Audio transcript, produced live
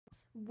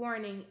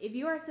Warning, if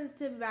you are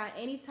sensitive about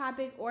any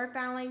topic or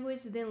foul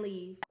language, then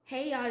leave.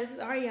 Hey y'all, this is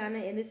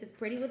Ariana and this is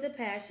Pretty with a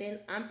Passion.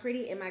 I'm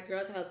Pretty and my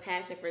girls have a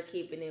passion for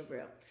keeping it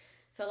real.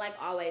 So like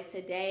always,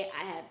 today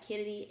I have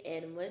Kennedy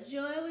and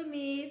Majoy with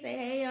me. Say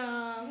hey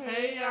y'all.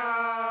 Hey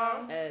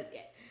y'all.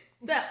 Okay.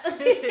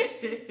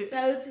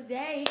 So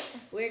today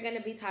we're going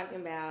to be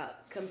talking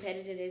about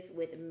competitiveness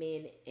with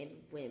men and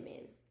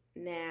women.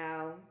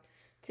 Now,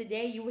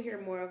 today you will hear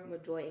more of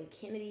Majoy and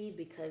Kennedy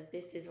because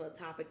this is a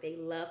topic they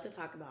love to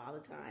talk about all the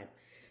time.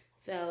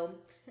 So,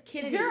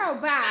 Kennedy.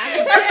 Girl,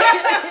 bye.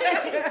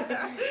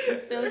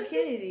 So,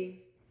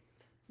 Kennedy,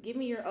 give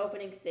me your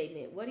opening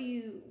statement. What do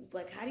you,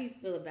 how do you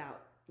feel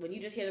about when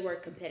you just hear the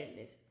word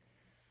competitiveness?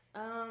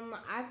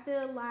 I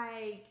feel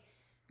like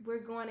we're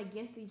going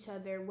against each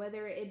other,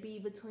 whether it be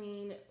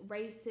between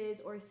races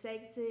or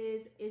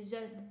sexes. It's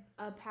just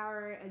a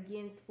power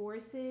against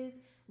forces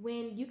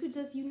when you could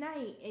just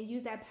unite and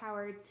use that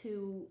power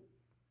to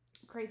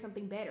create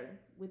something better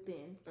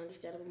within.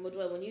 Understandable.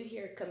 Majoy, when you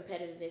hear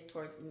competitiveness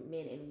towards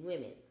men and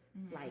women,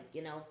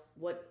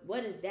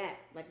 what is that?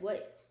 Like,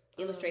 what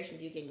illustration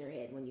do you get in your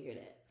head when you hear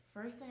that?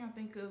 First thing I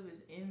think of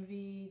is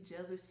envy,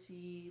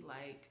 jealousy.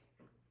 Like,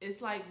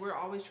 it's like we're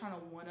always trying to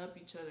one up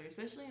each other,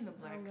 especially in the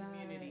Black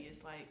community.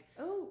 It's like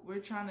we're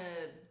trying to,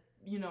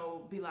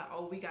 be like,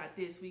 oh, we got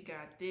this.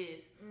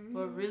 Mm-hmm.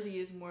 But really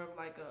it's more of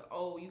like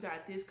you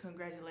got this,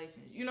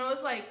 congratulations.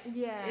 It's like,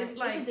 it's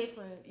like a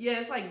difference. Yeah,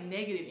 it's like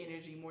negative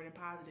energy more than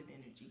positive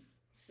energy.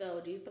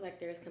 So do you feel like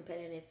there's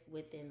competitiveness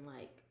within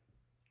like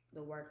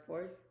the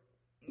workforce?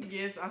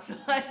 Yes, I feel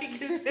like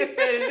it's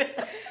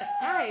competitive.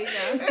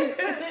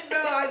 No,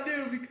 I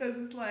do, because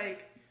it's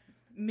like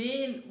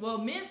men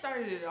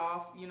started it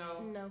off,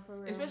 No, for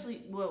real.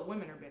 Especially,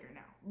 women are better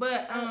now.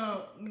 But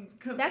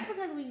that's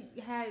because we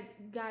had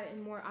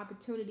gotten more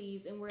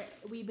opportunities and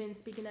we've been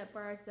speaking up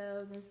for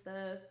ourselves and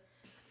stuff.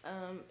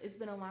 It's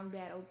been a long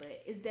battle,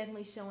 but it's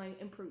definitely showing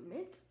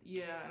improvement.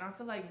 Yeah, and I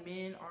feel like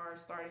men are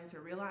starting to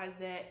realize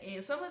that,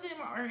 and some of them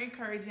are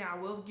encouraging. I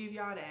will give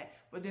y'all that,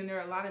 but then there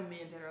are a lot of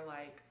men that are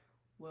like,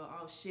 well,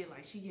 oh shit,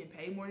 like she getting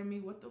paid more than me.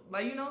 What the,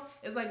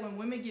 it's like when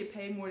women get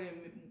paid more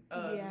than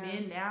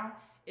men now,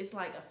 it's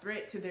like a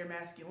threat to their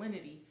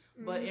masculinity.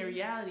 But in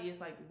reality, it's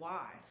like,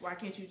 why? Why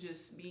can't you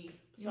just be?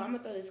 So I'm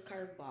gonna throw this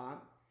curveball.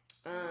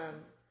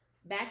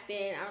 Back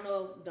then, I don't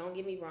know. Don't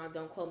get me wrong.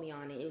 Don't quote me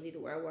on it. It was either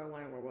World War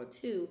I or World War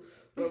II,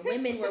 where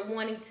women were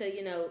wanting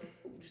to,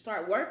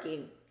 start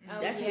working.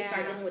 That's when we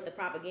started dealing with the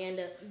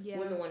propaganda. Yeah.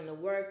 Women wanting to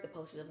work. The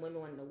posters of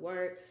women wanting to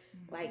work.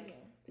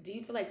 Do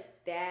you feel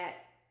like that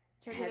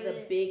has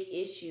a big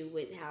issue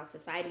with how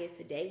society is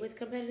today with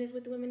competitiveness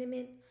with women and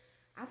men?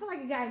 I feel like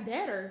it got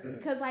better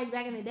because,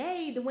 back in the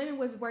day, the women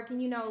was working,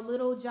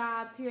 little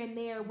jobs here and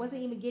there,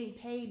 wasn't even getting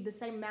paid the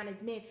same amount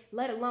as men,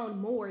 let alone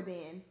more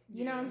than.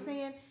 You know what I'm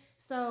saying?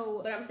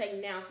 So, but I'm saying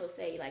now, so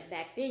say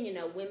back then,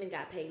 women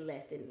got paid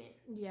less than men.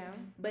 Yeah.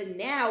 But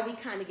now we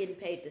kind of getting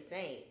paid the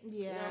same. Yeah.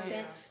 You know what I'm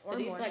saying? So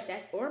do you feel like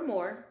that's, or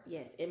more?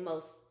 Yes, in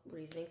most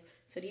reasonings.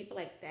 So do you feel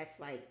like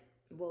that's like,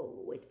 whoa,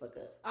 wait the fuck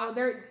up? Oh,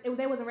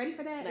 they wasn't ready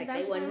for that? Like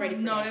they wasn't ready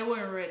for that? No, they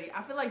weren't ready.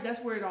 I feel like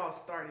that's where it all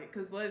started.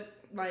 Because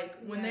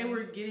when they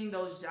were getting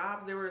those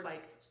jobs, they were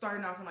like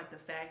starting off in like the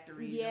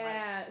factories.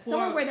 Yeah, and,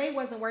 somewhere where they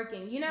wasn't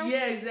working,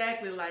 Yeah,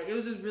 exactly. Like it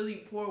was just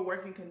really poor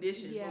working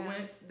conditions. Yeah. But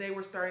once they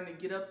were starting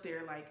to get up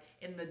there, like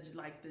in the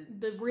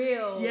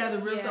real,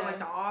 the real stuff, like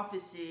the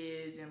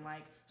offices and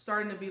like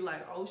starting to be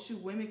like, oh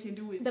shoot, women can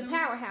do it too. The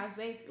powerhouse,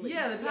 basically.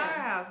 Yeah, the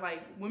powerhouse. Yeah.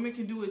 Like women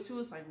can do it too.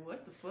 It's like,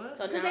 what the fuck?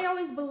 So because they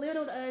always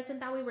belittled us and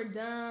thought we were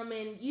dumb,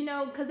 and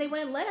because they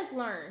wouldn't let us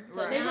learn.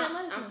 So they wouldn't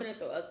let us. I'm gonna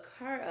throw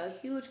a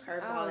huge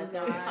curveball that's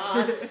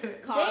gonna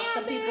cause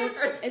some people.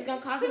 It's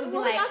gonna cause people to be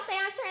like, stay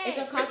on track. It's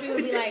gonna cause people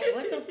to be like,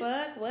 what the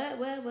fuck?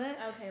 What?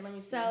 Okay, let me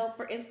see. So,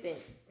 for instance,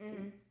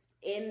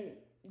 in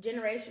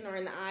generation or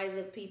in the eyes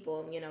of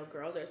people,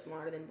 girls are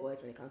smarter than boys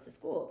when it comes to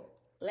school.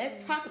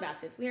 Let's talk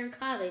about, since we're in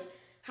college,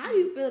 how do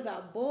you feel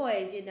about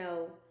boys,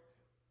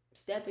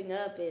 stepping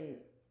up and,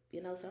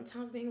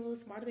 sometimes being a little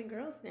smarter than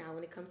girls now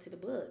when it comes to the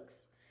books?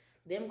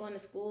 Them going to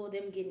school,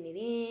 them getting it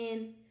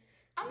in.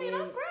 I'm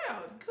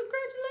proud.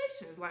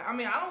 Congratulations.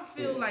 I don't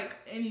feel like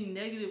any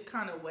negative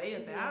kind of way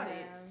about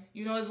it.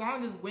 As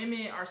long as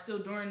women are still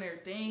doing their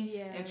thing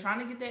and trying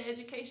to get that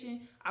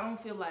education, I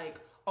don't feel like,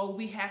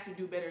 we have to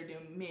do better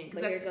than men.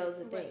 But here goes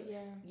the thing. Yeah.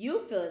 You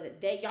feel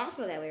that, y'all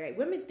feel that way, right?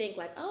 Women think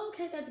like, oh,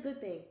 okay, that's a good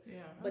thing. Yeah.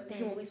 But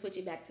then when we switch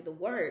it back to the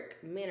work,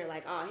 men are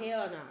like, oh,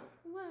 hell no.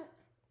 What?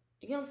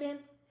 You know what I'm saying?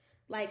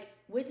 Like,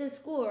 within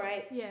school,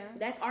 right? Yeah.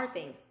 That's our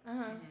thing.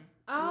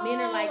 Uh-huh. Men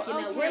are like,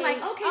 we're like,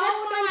 okay,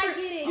 that's fine. I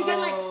get it.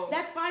 Because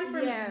that's fine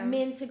for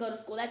men to go to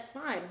school. That's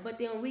fine. But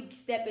then when we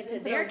step into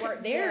their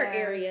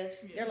area,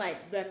 they're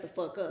like, back the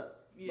fuck up.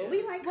 Yeah. But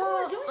we like, come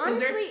on, join.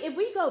 Honestly, if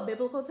we go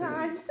biblical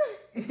times,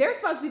 they're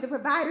supposed to be the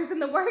providers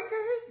and the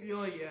workers.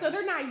 Oh, yeah. So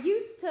they're not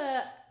used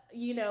to,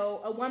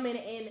 a woman,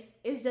 and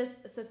it's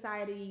just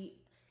society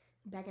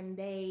back in the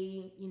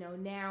day,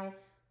 now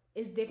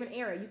it's different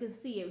era. You can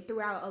see it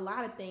throughout a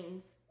lot of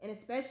things, and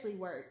especially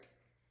work.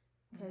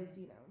 Because,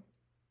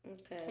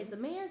 Okay. it's a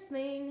man's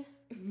thing.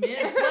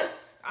 Men plus,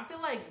 I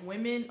feel like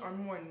women are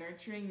more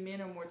nurturing,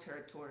 men are more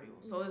territorial.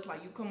 So it's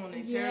like you come on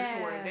their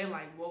territory, they're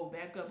like, whoa,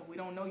 back up, we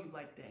don't know you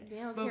like that. They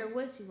don't care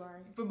what you are.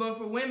 But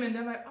for women,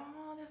 they're like,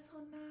 oh, that's so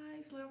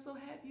nice. Like, I'm so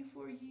happy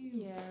for you.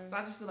 Yeah. So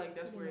I just feel like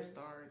that's where it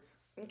starts.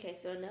 Okay,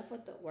 so enough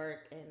with the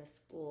work and the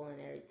school and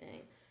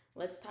everything.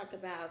 Let's talk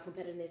about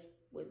competitiveness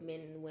with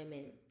men and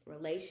women,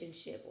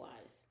 relationship-wise.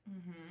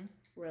 Mm-hmm.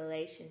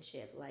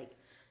 Relationship, like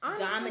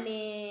Honestly,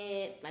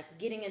 dominant, like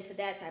getting into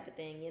that type of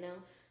thing, you know?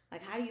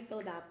 Like, how do you feel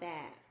about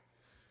that?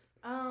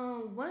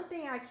 one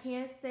thing I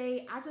can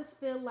say, I just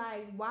feel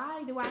like,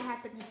 why do I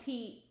have to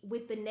compete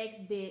with the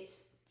next bitch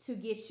to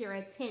get your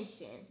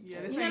attention?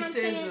 Yeah, this you know ain't what I'm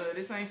saying? scissor.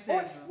 This ain't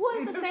scissor. Well,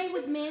 it's the same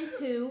with men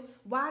too.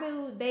 Why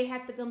do they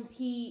have to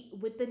compete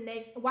with the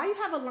next? Why you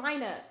have a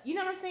lineup? You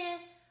know what I'm saying?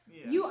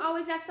 Yeah. You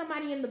always got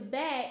somebody in the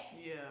back,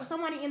 Yeah. or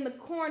somebody in the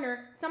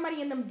corner,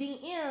 somebody in them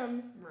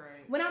DMs.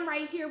 Right. When I'm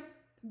right here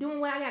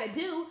doing what I gotta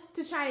do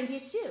to try to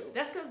get you.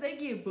 That's because they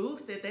get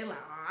boosted. They like,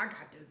 oh, I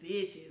got the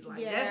bitches. Like,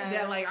 Yeah. that's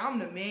that. Like, I'm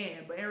the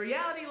man. But in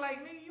reality,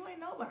 like, nigga, you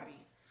ain't nobody.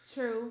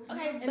 True.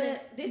 Okay, And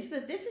but this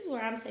is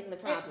where I'm saying the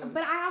problem.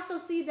 But I also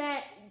see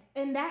that,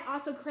 and that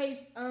also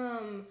creates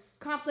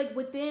conflict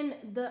within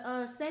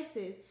the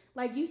sexes.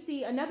 Like, you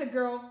see another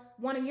girl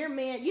wanting your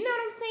man. You know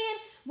what I'm saying?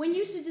 When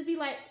you should just be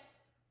like,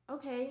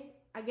 okay,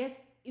 I guess.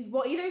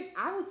 Well, either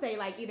I would say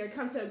like either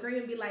come to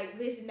agreement and be like,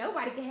 bitch,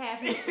 nobody can have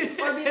him,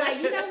 or be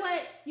like, you know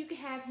what, you can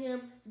have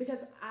him because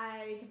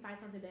I can find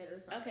something better.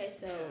 Or something. Okay,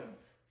 so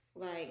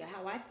like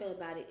how I feel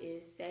about it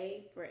is,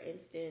 say for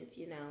instance,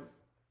 you know,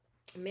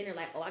 men are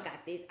like, oh, I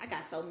got this, I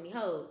got so many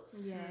hoes.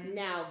 Yeah.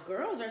 Now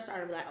girls are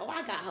starting to be like, oh,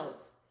 I got hoes.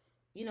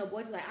 You know,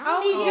 boys are like, I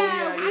Oh, don't need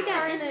yeah, you. we I got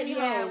starting this to- many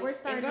yeah, hoes. we're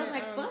starting And girls to,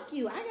 like, fuck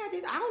you, I got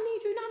this. I don't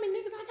need you. You know how many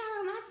niggas I got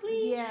on my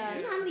sleeve? Yeah.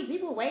 You know how many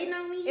people waiting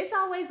on me? It's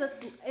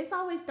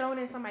always thrown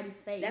in somebody's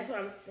face. That's what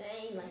I'm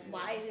saying. Like,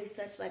 why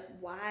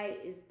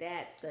is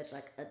that such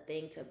like a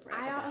thing to brag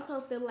about? I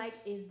also feel like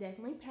it's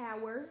definitely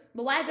power.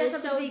 But why is that It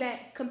something to shows be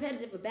that-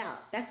 competitive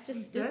about? That's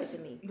just stupid to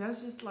me.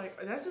 That's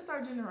just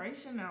our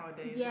generation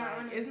nowadays. Yeah,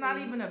 like, it's not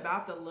honestly. even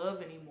about the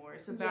love anymore.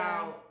 It's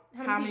about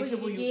How many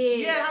people you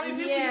you get. how many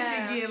people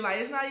Yeah. you can get. Like,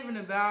 it's not even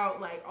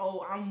about like,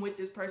 oh, I'm with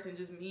this person,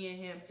 just me and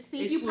him.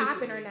 See if you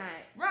popping exclusively. or not.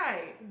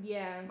 Right.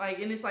 Yeah. Like,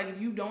 and it's like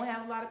if you don't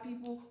have a lot of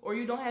people or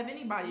you don't have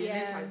anybody, and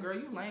it's Yeah. like, girl,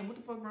 you lame. What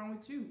the fuck wrong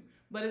with you?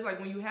 But it's like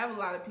when you have a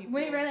lot of people.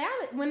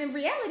 When in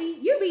reality,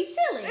 you be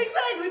chilling.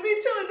 Exactly,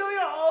 be chilling doing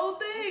your own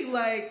thing.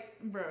 Like,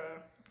 bruh,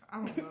 I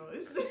don't know.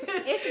 It's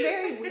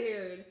very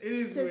weird It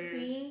is to weird.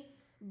 see,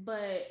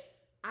 but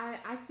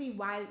I see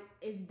why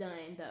it's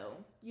done though.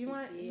 You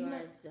know,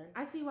 it's done.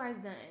 I see why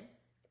it's done.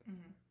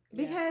 Mhm.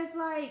 Because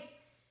like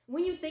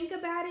when you think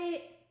about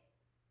it,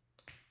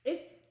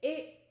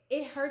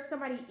 it hurts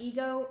somebody's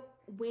ego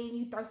when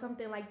you throw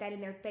something like that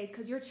in their face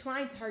because you're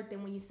trying to hurt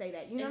them when you say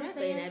that. You know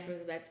Exactly, what I'm and saying? that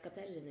brings back to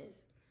competitiveness.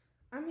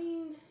 I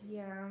mean,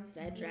 yeah.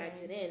 That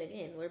drags it in.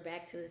 Again, we're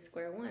back to the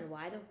square one.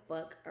 Why the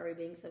fuck are we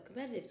being so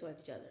competitive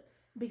towards each other?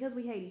 Because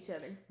we hate each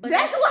other. But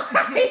that's why.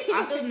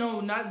 I feel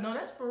no,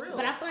 that's for real.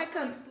 But I feel like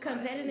That's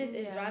competitiveness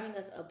is Yeah. driving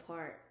us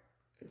apart.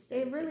 instead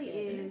It of really together.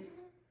 is.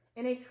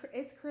 And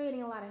it's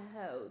creating a lot of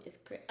hoes. It's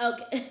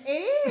okay.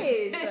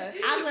 It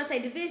is. I was gonna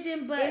say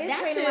division, but It is that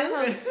creating a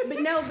lot of too. hoes.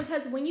 But no,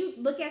 because when you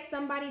look at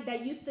somebody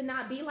that used to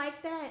not be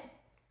like that,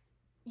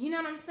 you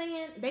know what I'm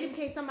saying? They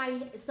became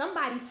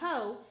somebody's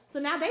hoe, so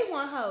now they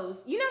want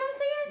hoes. You know what I'm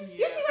saying?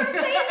 Yeah. You see what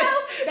I'm saying?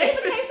 Though they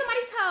became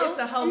somebody's hoe. It's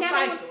a hoe and now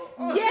they cycle.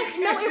 want- Yes,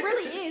 no, it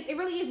really is. It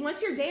really is.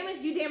 Once you're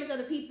damaged, you damage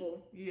other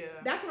people. Yeah.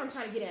 That's what I'm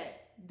trying to get at.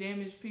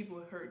 Damaged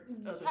people hurt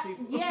other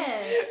people.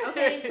 Yeah.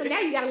 Okay. So now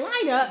you got to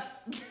line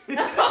up.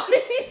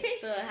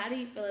 So how do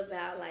you feel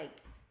about like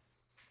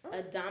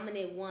a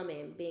dominant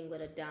woman being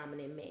with a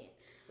dominant man?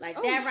 Like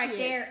Oh, that right shit.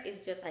 there is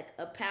just like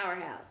a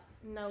powerhouse.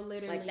 No,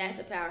 literally. Like that's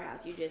a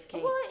powerhouse. You just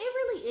can't. Well, it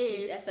really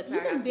is. That's a you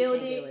powerhouse can you build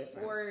can't get away it,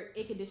 from. or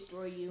it could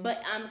destroy you.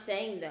 But I'm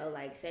saying though,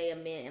 like say a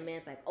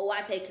man's like, oh, I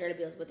take care of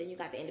the bills, but then you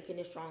got the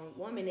independent, strong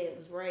woman that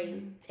was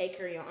raised take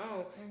care of your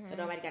own, so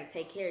nobody got to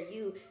take care of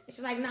you. And she's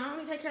like, no, I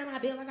only take care of my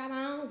bills. I got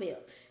my own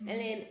bills. And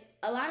then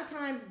a lot of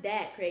times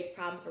that creates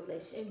problems for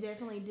relationships. it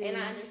definitely do. And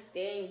I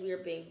understand we're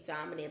being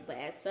dominant, but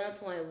at some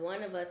point,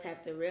 one of us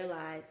have to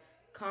realize,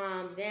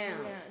 calm down,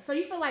 Yeah. So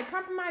you feel like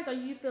compromise, or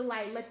you feel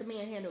like let the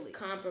man handle it?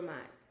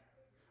 compromise.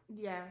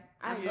 Yeah,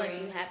 I I feel like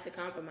agree. you have to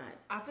compromise.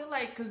 I feel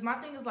like, because my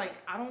thing is like,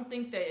 I don't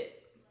think that,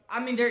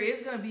 I mean, there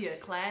is going to be a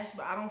clash,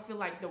 but I don't feel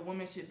like the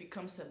woman should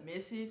become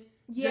submissive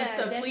Yeah, just to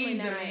definitely please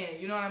the not. man.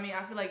 You know what I mean?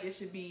 I feel like it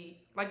should be,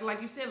 like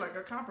you said, like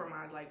a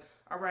compromise. Like,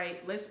 all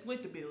right, let's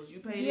split the bills. You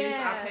pay this,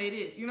 Yeah. I pay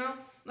this, you know?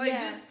 Like,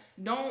 Yeah. just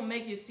don't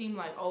make it seem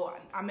like, oh,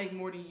 I make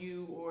more than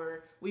you,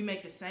 or we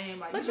make the same.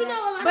 Like, But you know,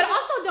 a lot But of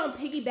also don't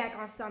piggyback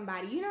on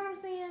somebody. You know what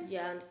I'm saying?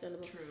 yeah,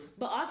 understandable. True.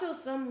 But also,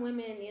 some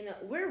women, you know,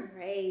 we're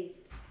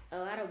raised. A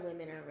lot of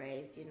women are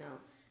raised, you know,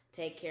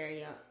 take care of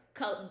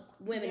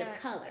women of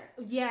color.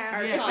 Yeah,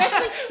 Or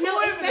especially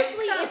Women of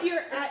especially color. if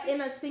you're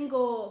in a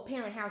single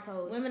parent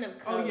household. Women of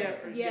color.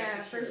 Oh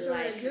yeah, For sure.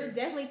 Like, You're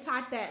definitely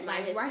taught that, My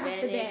like right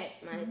after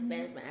that. my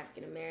Hispanics, my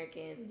African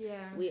Americans. Yeah.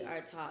 We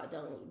are taught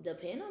don't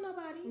depend on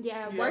nobody.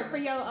 Yeah, Yeah. work for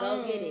your Go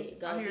own. get it.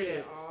 Go I get hear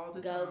it. that all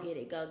the Go time. get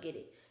it. Go get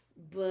it.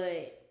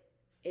 But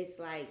it's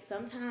like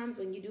sometimes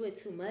when you do it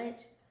too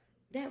much,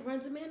 that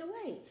runs a man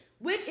away.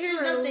 Which here's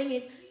True. another thing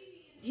is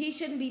he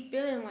shouldn't be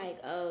feeling like,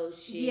 oh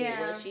shit.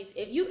 Yeah. Well,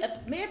 if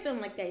a man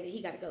feeling like that,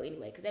 he got to go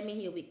anyway because that means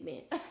he a weak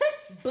man.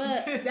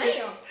 But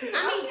Damn.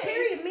 I mean,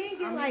 period. Men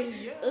get like,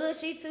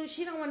 yeah.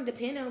 she don't want to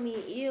depend on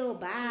me. Ew,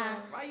 bye.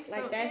 Why you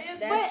Like so that's ass-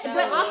 that's But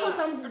so also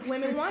weak. some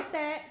women want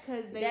that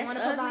because they That's want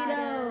to ugly provide.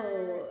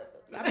 though.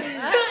 I mean,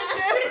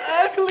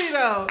 That's ugly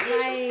though.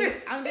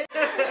 like I'm just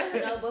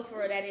no, but for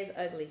real, that is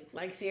ugly.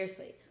 Like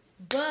seriously.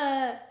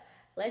 But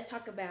let's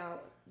talk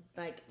about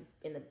like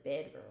in the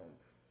bedroom.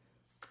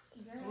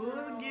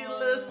 We'll get a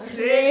little sick.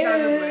 We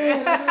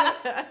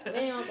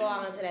ain't gonna go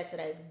out into that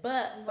today.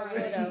 But for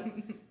real though,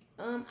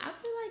 I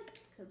feel like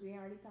Because we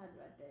already talked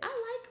about that. I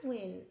like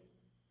when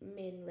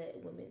men let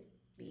women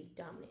be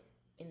dominant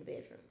in the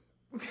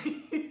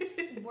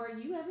bedroom. Were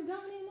you ever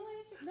dominant in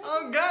my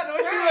Oh God,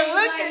 what Right, you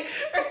were looking?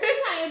 like, she's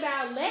talking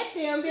about let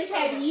them, just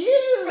have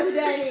you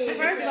done it.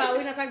 First of all,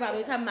 we're not talking about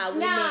me. We're talking about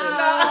women.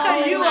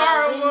 No, you Talking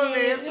are a about woman.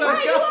 women. So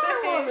Right, you go are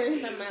a ahead. woman.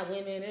 We're talking about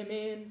women and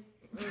men.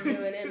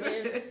 Women and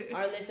men.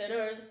 Our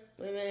listeners.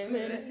 Women and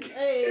men.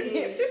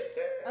 Hey.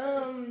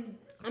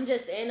 I'm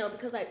just saying though,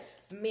 because like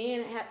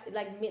men have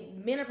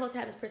men are supposed to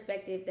have this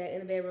perspective that in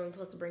the bedroom you're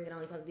supposed to bring it on,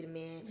 you're supposed to be the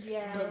man.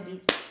 Yeah. You're supposed to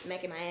be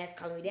smacking my ass,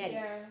 calling me daddy.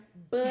 Yeah.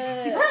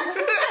 But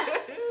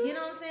you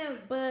know what I'm saying?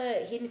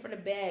 But hitting from the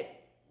back,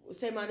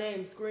 say my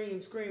name,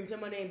 scream, say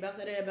my name, bounce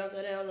that ass,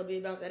 a little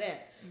bit, bounce that ass.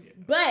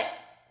 But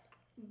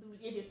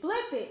If you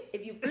flip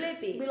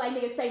it, be like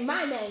nigga say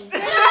my name.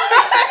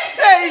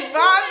 Say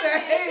my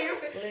name.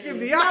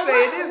 Literally. You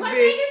Beyonce in this What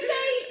bitch. nigga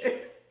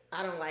say?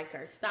 I don't like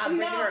her. Stop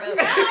bringing No. her up.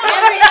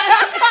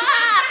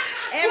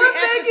 What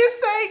make you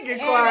say? Get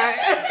quiet.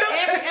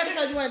 Every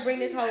episode you want to bring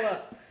this hoe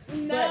up.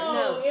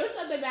 No, it was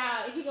something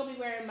about he gonna be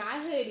wearing my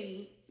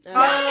hoodie. Uh,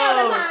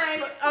 I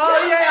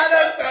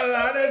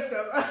know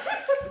so.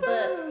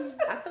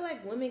 But I feel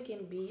like women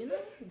can be,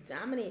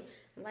 dominant.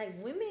 Like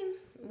women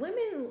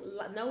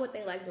know what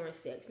they like during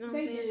sex. You know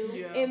what I'm They saying? do.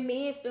 Yeah. And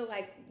men feel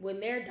like when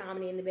they're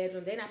dominant in the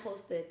bedroom, they're not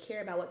supposed to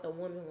care about what the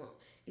woman wants.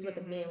 It's what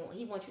the man wants.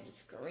 He wants you to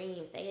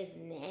scream, say his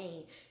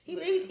name. He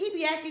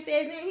be asking you to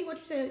say his name. He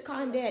wants you to call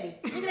him daddy.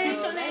 Nigga, that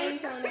ain't your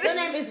name. Your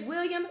name is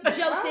William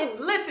Joseph.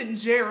 Listen,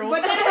 Gerald.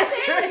 But that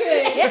don't sound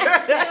good. Yeah.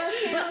 That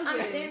don't But sound I'm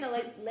good. saying that,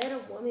 like, let a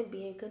woman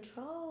be in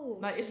control.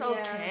 Like it's Yeah.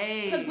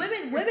 okay.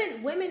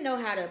 Because women know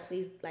how to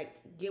please, like,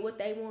 get what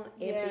they want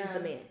and Yeah. please the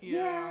man.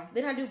 Yeah.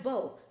 Then I do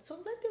both. So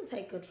let them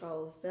take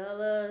control,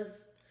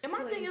 fellas. And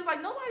my thing is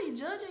like nobody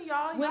judging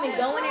y'all. Women, Y'all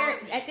go in right.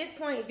 there. At this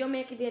point, if your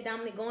man can be a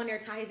dominant, go in there,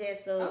 tie his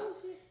ass up. Oh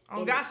shit.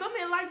 Oh God, some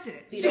men like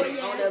that. Feet up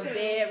on the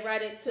bed,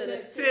 right into the.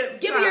 Tip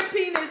Give me your top.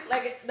 penis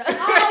like.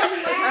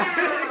 Oh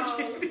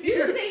wow.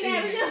 You seen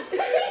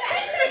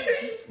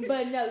that?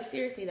 But no,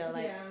 seriously though,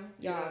 like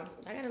Yeah. y'all,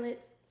 I gotta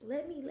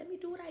let me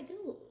do what I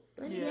do.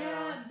 Let me.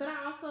 Yeah, but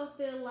I also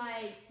feel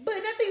like But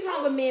nothing's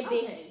wrong with men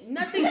being Okay.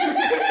 nothing. But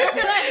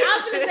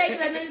I was gonna say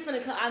because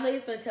I know you're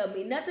gonna tell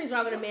me nothing's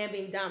wrong with a man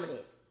being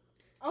dominant.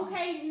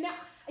 okay, no,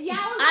 yeah,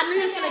 I knew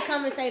he was say gonna that.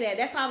 come and say that.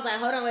 That's why I was like,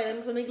 hold on,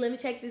 wait, let me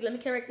check this. Let me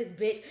correct this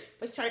bitch.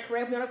 First try to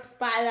correct me on the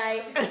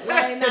spotlight.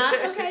 Like, nah,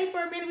 it's okay for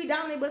a man to be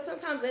dominant, but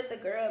sometimes let the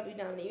girl be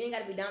dominant. You ain't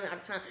gotta be dominant all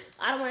the time.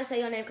 I don't want to say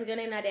your name because your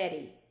name not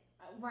daddy.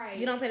 Right.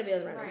 You don't pay the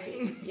bills around Right.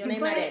 this bitch. Your name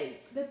But not daddy.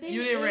 the thing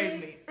You didn't is,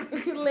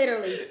 raise me.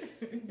 Literally.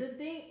 The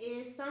thing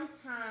is,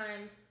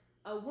 sometimes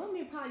a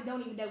woman probably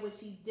don't even know what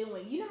she's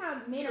doing. You know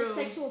how men True. are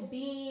sexual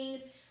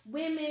beings.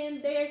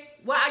 Women, they're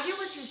Well, I get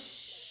what you.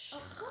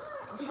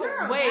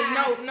 Girl, Wait,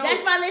 bye. no.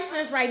 That's my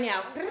listeners right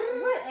now.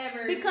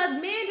 Whatever. Because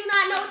men do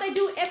not know what they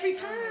do every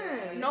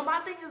time. No, my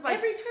thing is like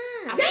Every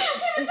time.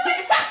 Damn,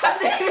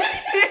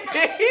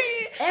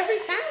 Kevin, Every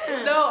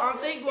time. No, I'm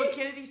thinking what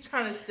Kennedy's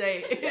trying to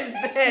say is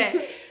that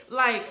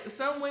like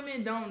some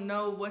women don't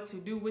know what to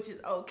do, which is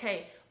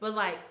okay. But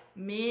like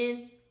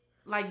men,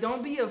 like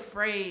don't be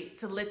afraid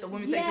to let the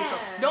women take Yeah. control.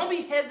 Don't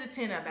be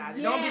hesitant about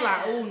it. Don't be Yeah.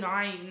 like, oh no,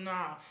 I ain't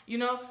nah. You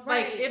know,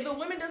 Right. like if a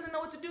woman doesn't know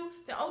what to do,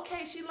 then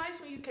okay, she likes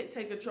when you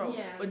take control.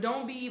 Yeah. But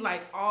don't be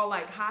like all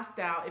like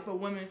hostile if a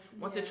woman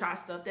wants to try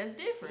stuff that's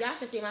different. Y'all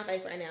should see my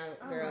face right now,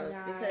 Oh girls. my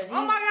God. Because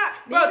Oh my God,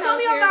 these bro, tell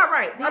me hoes I'm here- not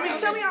right. these I mean,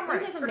 hoes tell me here- I'm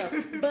let me tell you right.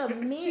 something, though. But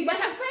men, See, but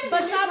that's y'all, the but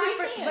prejudice y'all, right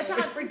be, there. but y'all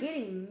are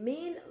forgetting.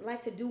 Men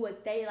like to do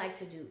what they like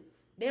to do.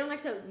 They don't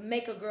like to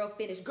make a girl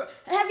finish. Girl,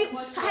 have you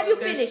That's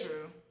finished?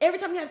 true. Every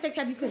time you have sex,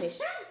 have you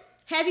finished?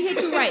 Has he hit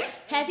you right?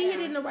 Has he hit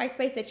it in the right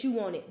space that you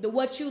wanted? The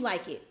what you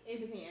like it? It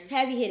depends.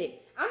 Has he hit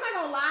it? I'm not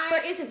gonna lie.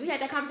 For instance, we had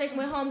that conversation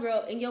with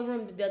homegirl in your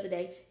room the other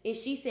day, and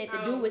she said the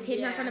dude was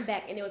hitting her yeah. from the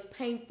back, and it was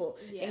painful,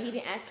 Yeah. and he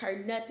didn't ask her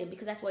nothing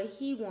because that's what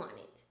he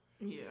wanted.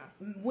 Yeah.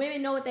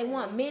 Women know what they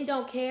want. Men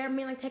don't care.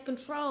 Men like take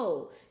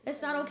control.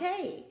 That's not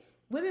okay.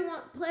 women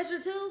want pleasure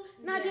too,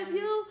 not just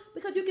you,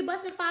 because you can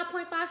bust in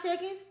 5.5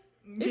 seconds.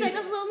 It take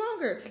us a little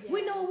longer. Yeah.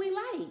 We know what we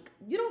like.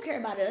 You don't care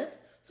about us.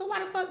 So why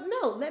the fuck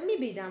no? Let me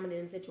be dominant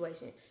in the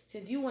situation.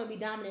 Since you want to be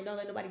dominant, don't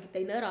let nobody get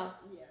their nut off.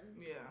 Yeah.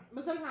 Yeah.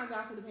 But sometimes it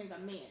also depends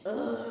on the man.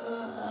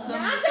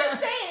 I'm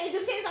just saying it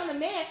depends on the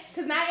man,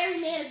 because not every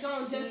man is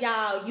going to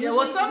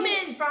just some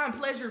men find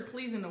pleasure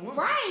pleasing the woman.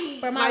 Right.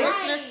 For my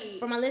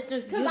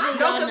listeners, usually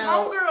because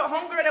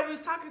homegirl that we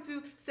was talking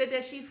to said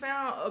that she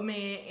found a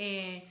man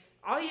and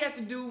all he had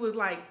to do was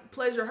like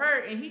pleasure her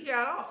and he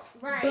got off.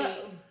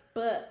 Right.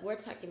 But we're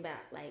talking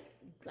about like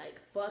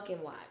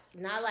fucking wise,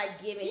 not like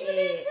giving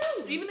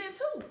Even then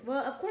too.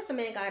 Well, of course a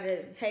man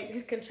gotta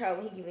take control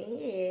when he giving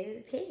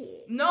his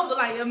head. No, but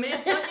like a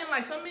man fucking,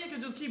 like some men can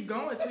just keep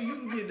going till you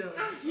can get done.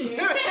 His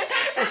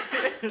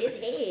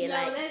head, no,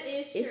 like that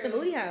is true. it's the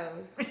booty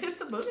hole. It's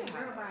the booty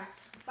hole.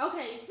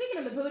 Okay, speaking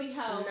of the booty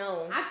hole,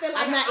 no, I feel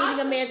like I'm not eating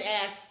a man's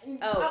ass.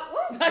 Whoa.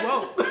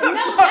 No,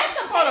 that's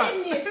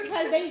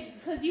competitiveness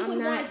because you would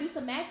want to do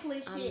some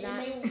masculine shit and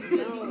they would do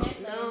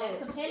masculine. And that's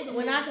competitive.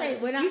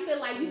 You feel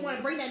like you want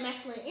to bring that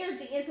masculine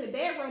energy into the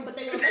bedroom, but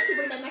they won't let you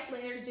bring that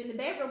masculine energy in the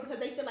bedroom because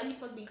they feel like you're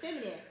supposed to be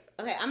feminine.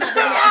 Okay, I'm not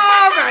bringing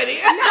that. Alrighty.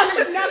 I'm not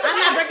bringing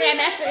that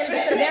masculine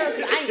energy to the bedroom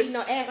because I ain't eating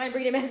no ass. I ain't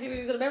bringing that masculine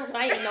energy to the bedroom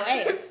because I ain't eating no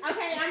ass.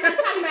 Okay, I'm not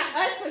talking about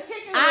us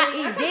particularly. I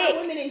eat I'm talking dick.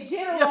 about women in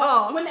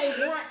general when they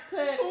want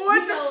to.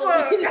 What the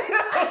fuck?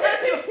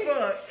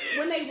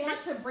 When they want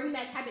to bring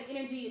that type of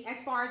energy, as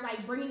far as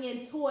like bringing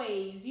in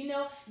toys, they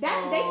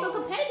feel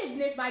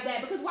competitiveness by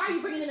that because why are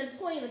you bringing in a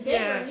toy in the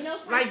bedroom? You know,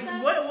 like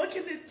stuff? What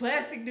can this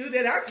plastic do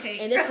that I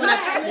can't? And this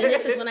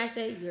is when I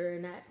say you're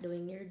not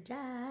doing your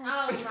job.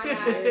 Oh my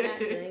god, you're not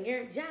doing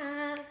your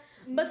job.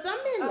 But some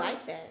men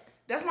like that.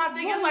 That's my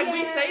thing. It's like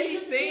we say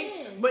these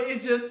things, but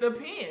it just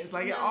depends.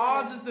 Like it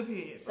all just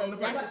depends. So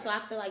exactly. So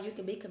I feel like you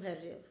can be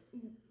competitive.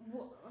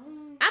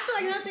 I feel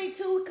like another thing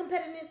too with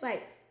competitiveness,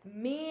 like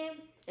men.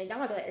 And y'all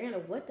might be like,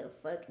 Ariana, what the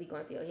fuck be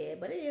going through your head?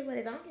 But it is what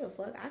it is. I don't give a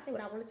fuck. I say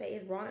what I want to say.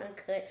 It's raw and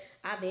uncut.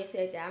 I've been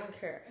said that. I don't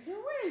care.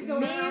 What is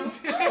going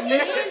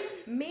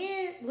on?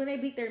 Men, when they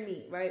beat their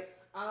meat, right?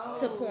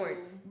 To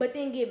porn. But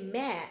then get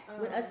mad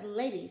when us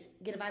ladies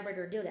get a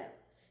vibrator or dildo.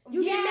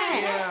 You get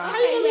mad. Yeah. How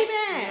you gonna be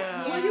mad?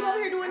 Yeah. Well, you over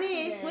here doing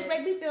this, which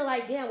make me feel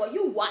like, damn, well,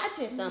 you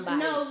watching somebody.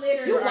 No,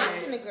 literally. You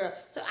watching the girl.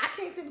 So I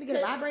can't simply get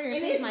a vibrator and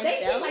please myself.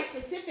 They get like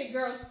specific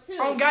girls too.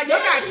 Oh God, y'all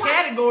got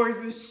categories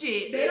and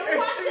shit. They don't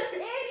watch just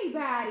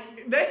anybody.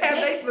 They have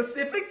their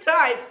specific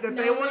types that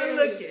they want to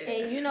look at.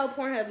 And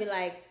Pornhub be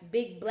like,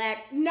 big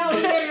black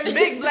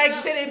big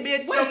black titty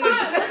bitch on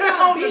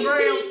the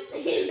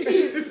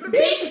ground.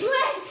 Big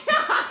black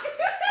cock.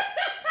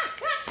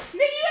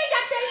 Nigga, you ain't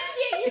got that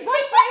shit. You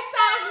boyfriend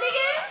size,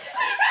 nigga.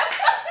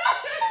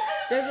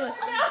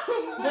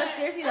 But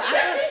seriously though,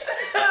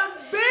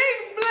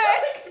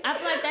 I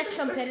feel like that's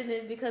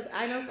competitiveness because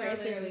I know, for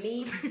instance,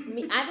 me,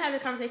 I've had a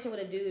conversation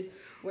with a dude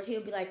where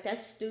he'll be like,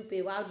 "That's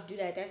stupid. Why would you do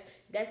that?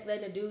 That's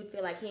letting a dude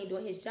feel like he ain't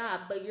doing his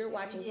job." But you're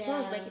watching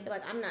porn, make you feel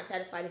like I'm not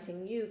satisfied in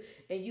seeing you,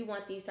 and you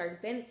want these certain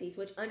fantasies,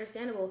 which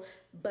understandable.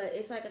 But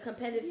it's like a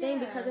competitive thing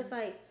because it's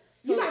like.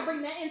 So, you gotta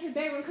bring that into the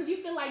bedroom because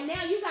you feel like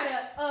now you gotta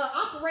have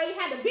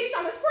the bitch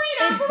on the screen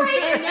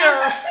operate.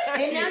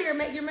 And now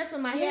you're messing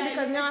with my head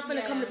because now I'm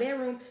finna come to the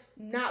bedroom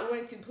not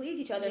wanting to please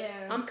each other.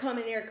 Yeah. I'm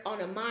coming there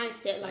on a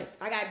mindset like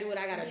I gotta do what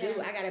I gotta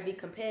do. I gotta be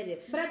competitive.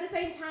 But at the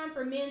same time,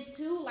 for men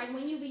too, like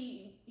when you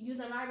be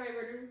using a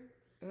vibrator,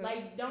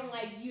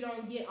 you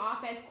don't get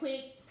off as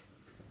quick.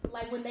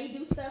 Like when they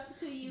do stuff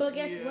to you, but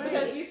guess what?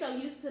 Because you're so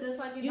used to the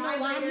fucking. You know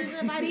why I'm using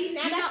a vibrator? See,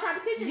 now that's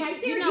competition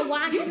right there. You know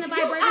why I'm using the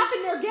vibrator? You up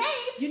in their game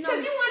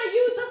because you want to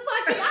use the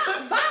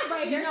fucking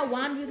vibrator. You know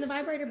why I'm using the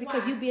vibrator?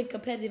 Because you being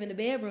competitive in the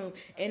bedroom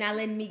and not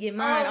letting me get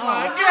mine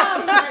off.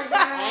 Oh my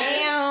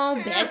god!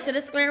 Damn, back to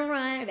the square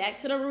one, back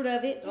to the root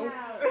of it.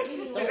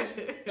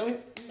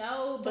 Don't.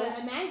 No, but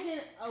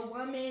imagine a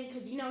woman,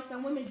 because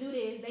some women do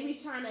this. They be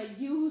trying to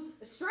use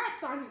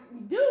straps on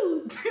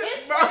dudes.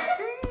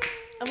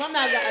 I'm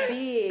not that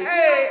big.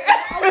 Hey.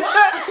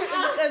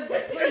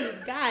 Because please,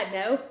 God,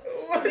 no.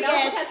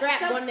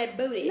 Strap on that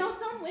booty.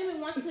 Some women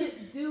want to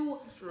do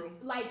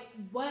like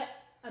what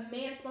a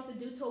man's supposed to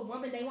do to a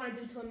woman, they want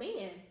to do to a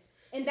man.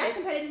 And that's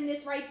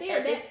competitiveness right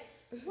there.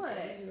 What?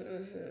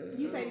 Mm-hmm.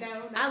 You say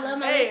no. I love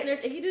my listeners.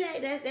 If you do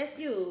that, that's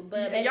you.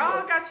 But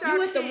y'all got y'all you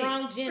with the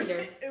wrong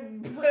gender.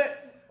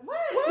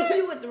 What?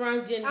 You with the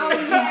wrong gender. Oh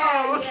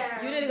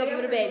yeah. You need to go be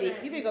with a baby.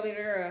 You need to go be with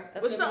a girl.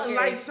 But something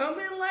like some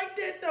men like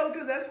that though,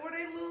 because that's where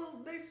they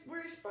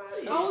spot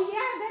is. Oh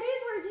yeah, that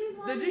is where the G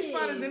spot is. The G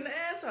spot is in the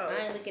asshole.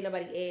 I ain't looking at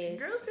nobody's ass.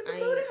 Girls in the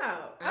booty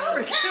hole.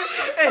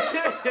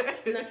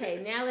 Okay,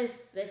 now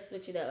let's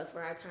switch it up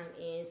before our time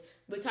ends.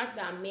 We talked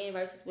about men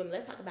versus women.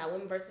 Let's talk about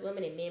women versus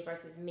women and men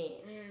versus men.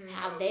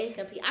 How they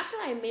compete. I feel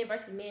like men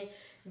versus men,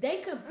 they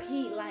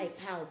compete like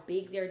how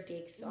big their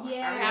dicks are,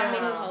 or how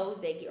many hoes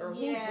they get, or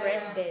who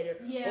dress better,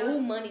 or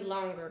who money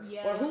longer,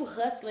 or who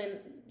hustling.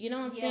 You know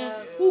what I'm saying?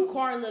 Who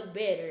car look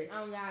better?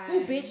 Oh God.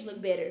 Who bitch look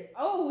better?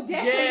 Oh,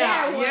 definitely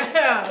that one.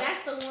 Yeah.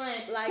 That's the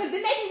one. Like, because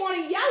then they be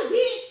wanting your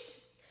bitch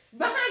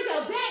behind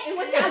your back, and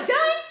what y'all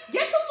done?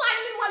 Guess who's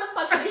sliding in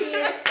motherfucking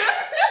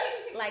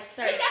DMs? Like,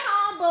 sir. It's your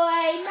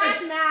homeboy.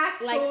 Knock,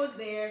 knock. Like, who's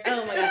there?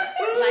 Oh my god.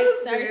 Like,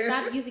 sir,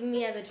 stop using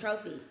me as a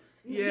trophy.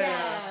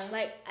 Yeah.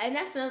 Like, and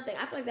that's another thing.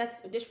 I feel like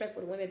that's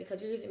disrespectful to women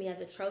because you're using me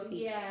as a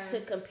trophy to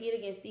compete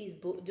against these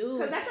dudes.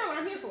 Because that's not what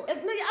I'm here for.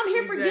 I'm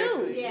here for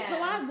you. Yeah. So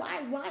why do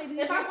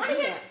you? If I wanted to do him,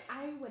 that?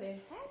 I would have had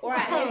him. Or I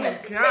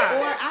hate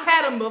God. Or I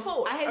had him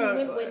before. I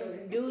hate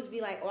when dudes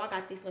be like, "Oh, I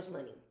got this much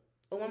money."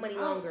 I want money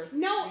longer.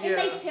 No, and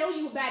they tell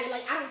you about it.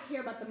 Like, I don't care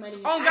about the money.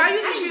 Oh, God,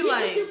 you just be like...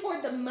 I didn't you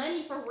for the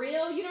money for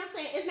real. You know what I'm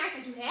saying? It's not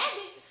because you have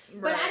it.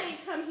 But I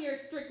didn't come here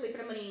strictly for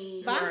the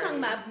money. But I'm talking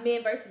about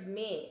men versus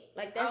men.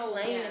 Like, that's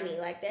lame yeah. to me.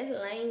 Like, that's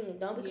lame.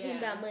 Don't be competing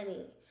about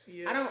money.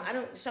 Yeah. I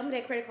don't, show me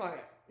that credit card.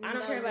 I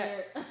don't care about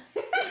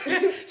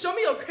Show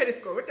me your credit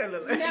score. What that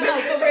look like? No,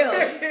 for real.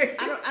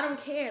 I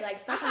don't care. Like,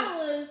 stop. I thought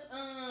it was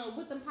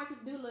what them pockets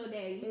do, little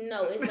daddy.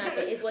 No, it's not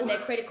that. It's what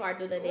that credit card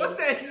do, little daddy.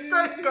 What's that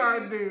credit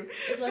card do?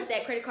 It's what's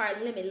that credit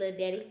card limit, little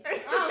daddy.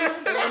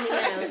 Let me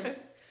know.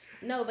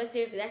 No, but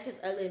seriously, that's just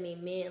ugly to me.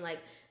 Men, like,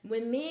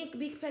 when men can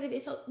be competitive,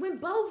 it's so when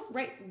damn,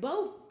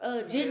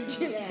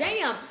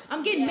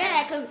 I'm getting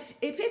mad because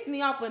it pisses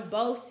me off when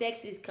both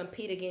sexes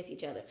compete against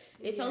each other.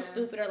 It's so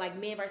stupid. Or like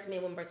men versus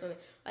men, women versus women.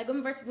 Like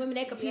women versus women,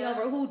 they compete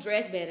over who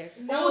dress better.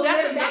 No,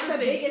 that's the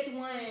biggest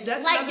one.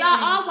 That's like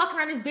y'all all walk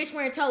around this bitch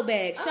wearing tote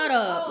bags. Shut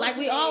up. Like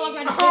we all walk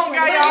around this bitch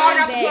wearing y'all all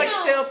got bags. to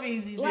like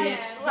selfies, these Like,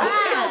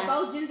 bitch.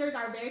 Both genders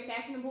are very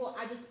fashionable.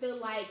 I just feel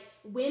like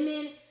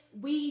women,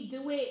 we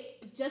do it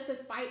just to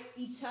spite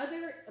each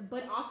other,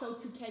 but also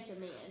to catch a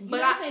man. You know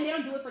what I'm saying? They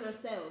don't do it for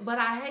themselves. But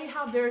I hate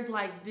how there's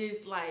like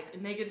this like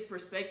negative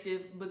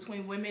perspective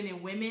between women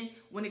and women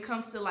when it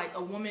comes to like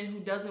a woman who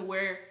doesn't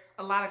wear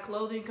a lot of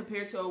clothing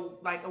compared to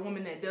a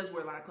woman that does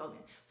wear a lot of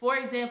clothing. For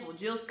example,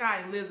 Jill Scott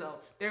and Lizzo,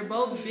 they're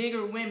both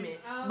bigger women,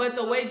 but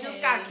the way Jill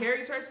Scott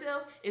carries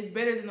herself is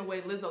better than the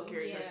way Lizzo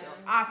carries herself.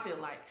 I feel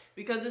like,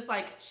 because it's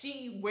like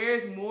she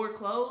wears more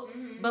clothes,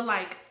 but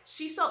like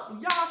she's so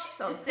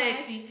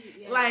sexy.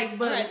 Like,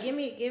 but right, give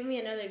me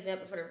another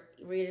example for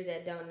the readers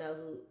that don't know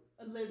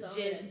who Lizzo,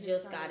 Jill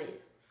Scott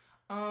is.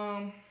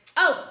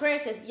 Oh, for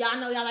instance, y'all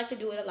know y'all like to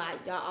do it a lot.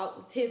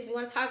 Y'all, since we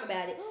want to talk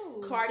about it,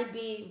 Cardi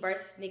B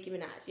versus Nicki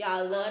Minaj.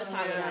 Y'all love to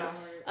talk about it.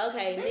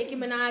 Okay, Nicki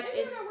Minaj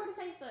is. They wear the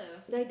same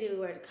stuff. They do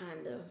wear the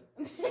condom.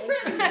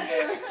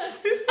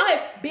 Okay,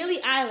 Billie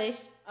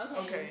Eilish.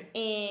 Okay.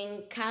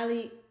 And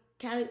Kali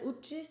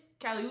Uchis.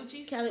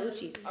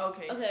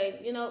 Okay. Okay,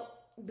 you know,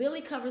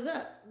 Billie covers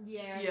up.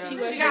 Yeah. She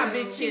got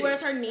big titties. She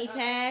wears her knee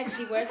pads.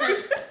 She wears her.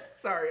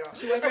 Sorry, y'all.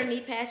 She wears her knee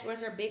pads. She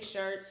wears her big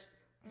shirts.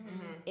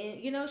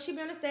 And, you know, she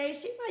be on the stage.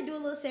 She might do a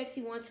little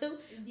sexy one, too.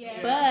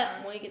 Yeah.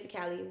 But when you get to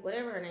Callie,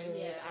 whatever her name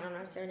is, I don't know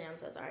her name. I'm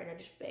so sorry. No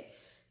disrespect.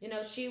 You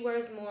know, she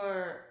wears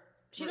more...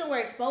 She don't wear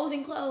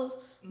exposing clothes,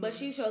 but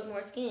she shows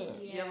more skin.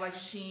 Yeah, like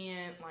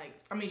Sheer,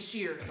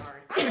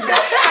 sorry.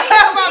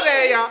 My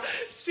bad, y'all.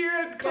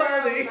 Sheer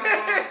clothing.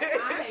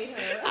 I hate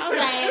her. I'm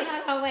like,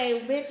 hold on,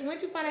 wait, bitch, when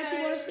you find out she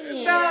wore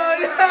Shein?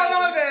 No,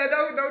 my bad.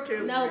 Don't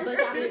kill me. No,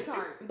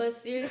 but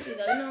seriously,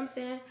 though, you know what I'm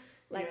saying?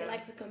 Like, they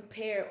like to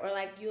compare, or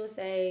like you'll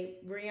say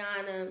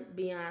Rihanna,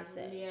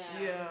 Beyonce.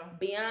 Yeah.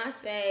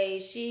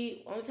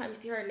 Beyonce, only time you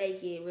see her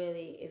naked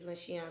really is when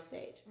she on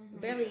stage.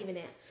 Barely even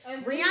that.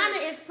 Rihanna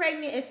is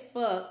pregnant as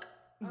fuck.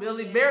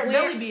 Billy be out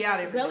every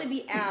day. Billy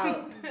be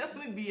out.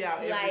 Billy be out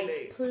every like,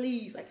 day.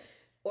 Please. Like,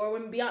 or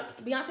when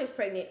Beyonce's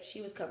pregnant,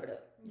 she was covered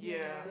up.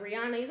 Yeah.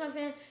 Rihanna, you know what I'm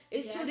saying?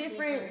 It's two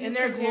different. And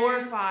they're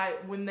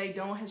glorified when they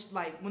don't,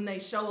 when they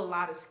show a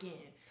lot of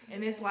skin.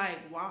 And it's like,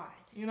 why?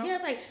 You know? Yeah,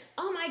 it's like,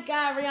 oh my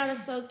God,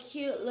 Rihanna's so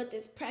cute. Look,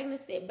 this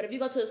pregnancy. But if you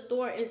go to the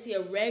store and see a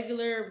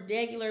regular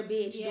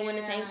bitch doing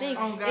the same thing,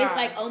 it's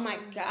like, oh my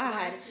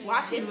God.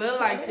 Why she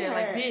look like that?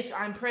 Like, bitch,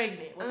 I'm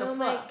pregnant. What the fuck? Oh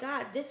my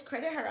God,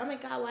 discredit her. Oh my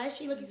God, why is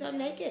she looking so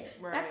naked?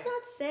 Right. That's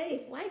not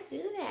safe. Why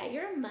do that?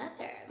 You're a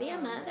mother. Be a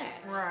mother.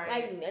 Right.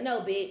 Like,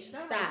 no, bitch.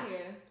 Stop.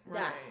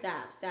 Right.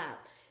 Stop.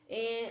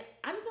 And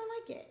I just don't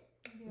like it.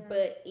 Yeah.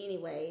 But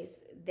anyways,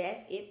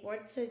 that's it for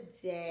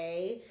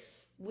today.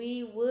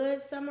 We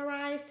would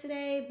summarize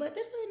today, but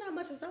there's really not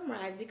much to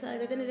summarize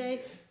because at the end of the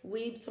day,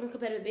 we some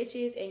competitive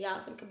bitches and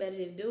y'all some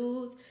competitive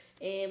dudes,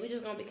 and we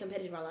just gonna be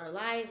competitive all our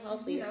life.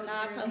 Hopefully it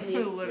stops. Hopefully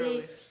it's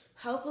free.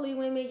 Hopefully,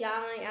 women,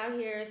 y'all ain't out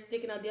here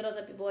sticking no dildos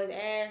up your boy's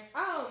ass.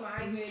 Oh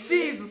my goodness.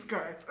 Jesus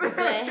Christ. But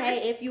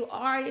hey, if you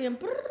are, then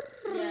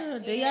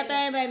do your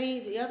thing, baby.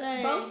 Do your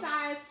thing. Both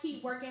sides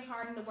keep working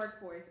hard in the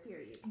workforce,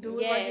 period. Do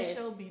it like it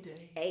shall be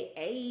day.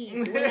 Hey,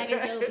 do it like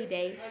it shall be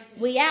day.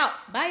 We out.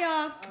 Bye,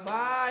 y'all.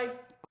 Bye.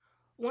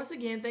 Once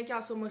again, thank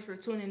y'all so much for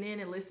tuning in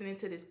and listening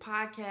to this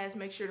podcast.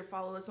 Make sure to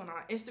follow us on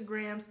our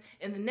Instagrams.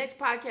 And the next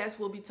podcast,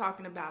 we'll be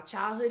talking about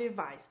childhood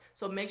advice.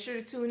 So make sure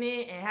to tune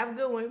in and have a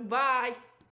good one. Bye.